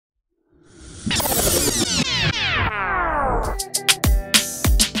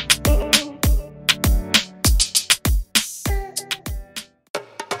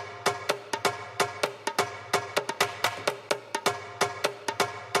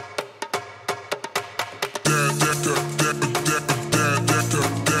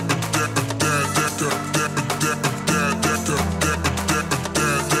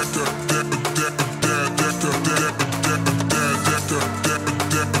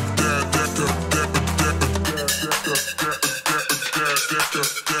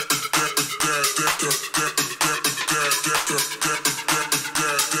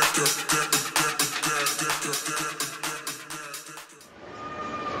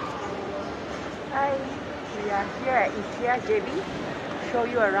Hi, we are here at IKEA JB. Show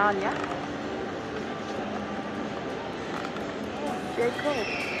you around, yeah? Jacob.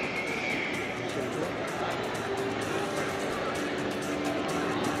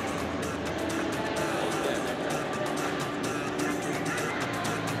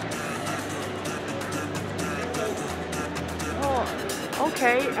 Oh,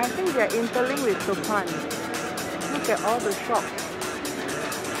 okay. I think they're interlinked with Topan. Look at all the shops.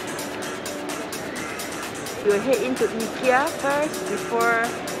 We'll head into IKEA first before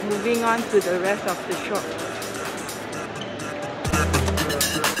moving on to the rest of the shop.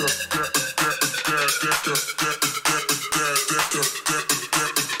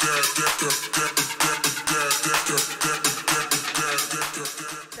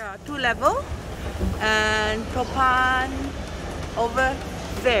 There are 2 levels, and Topan over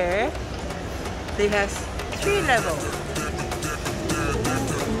there, they have 3 levels.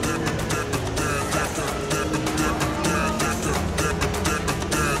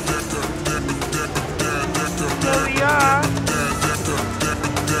 Here we are.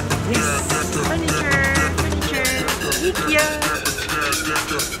 Yes, furniture, IKEA.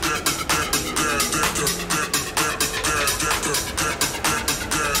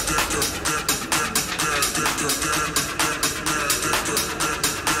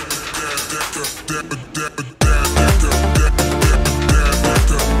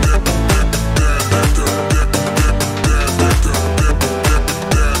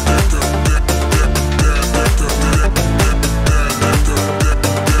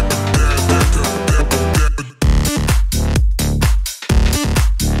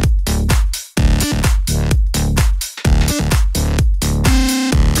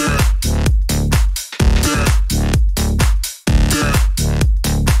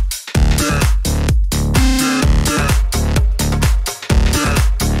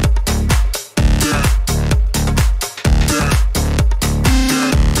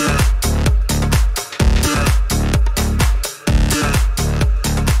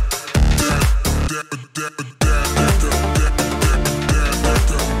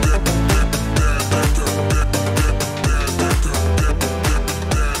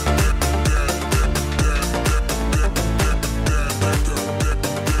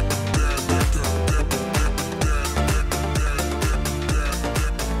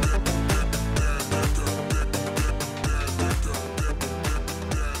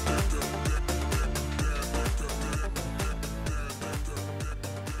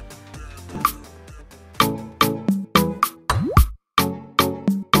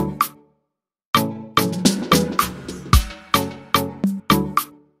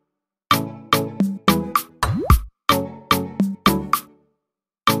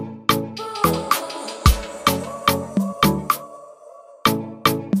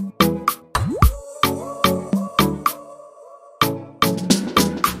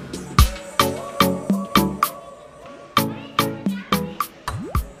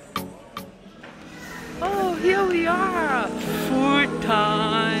 Here we are! Food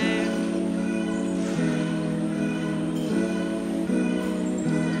time!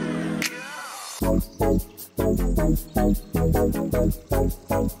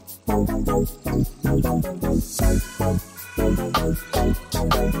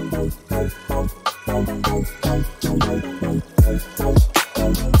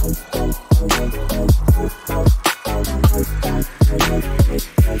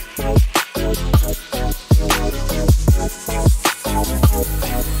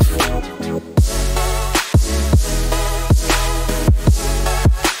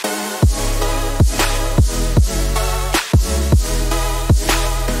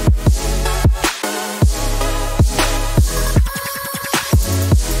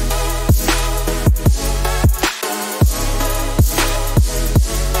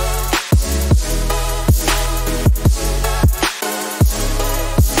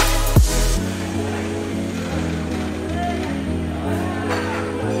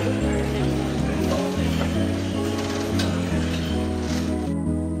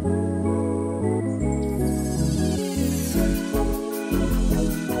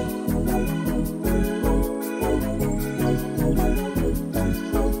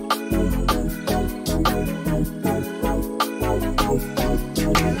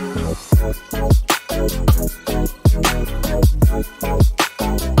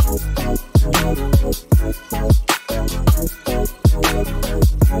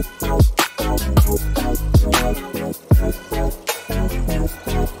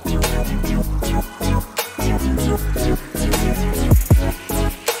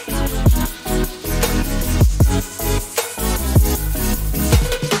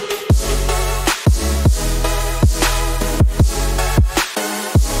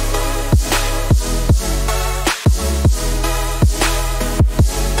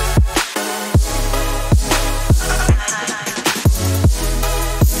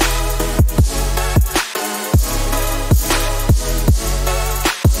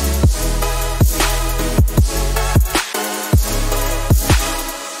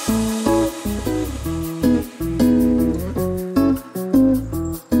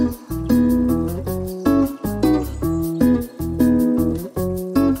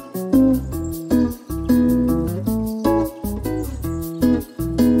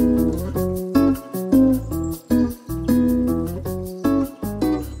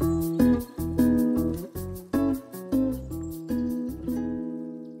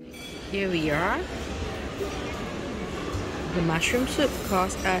 here we are. The mushroom soup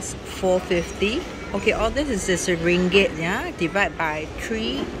cost us 4.50. Okay, all this is just a ringgit, yeah? Divide by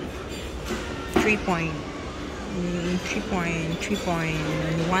 3.15.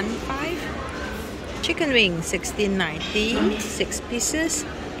 Chicken wing 16.90, 6 pieces.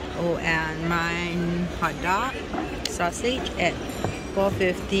 Oh, and mine hot dog, sausage at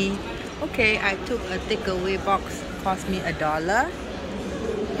 4.50. Okay, I took a takeaway box, cost me $1.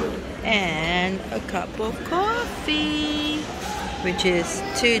 And a cup of coffee, which is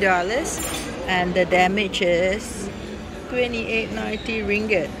 $2. And the damage is 28.90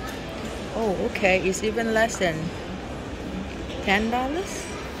 ringgit. Oh, okay, it's even less than $10.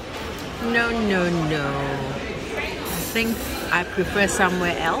 No. I think I prefer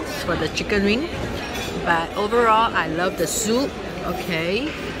somewhere else for the chicken wing. But overall, I love the soup.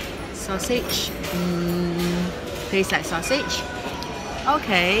 Okay, sausage. Tastes like sausage.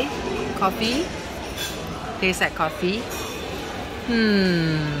 Okay, coffee. Tastes like coffee.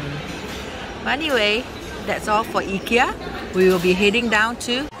 But anyway, that's all for IKEA. We will be heading down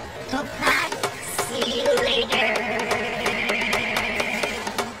to... See you later.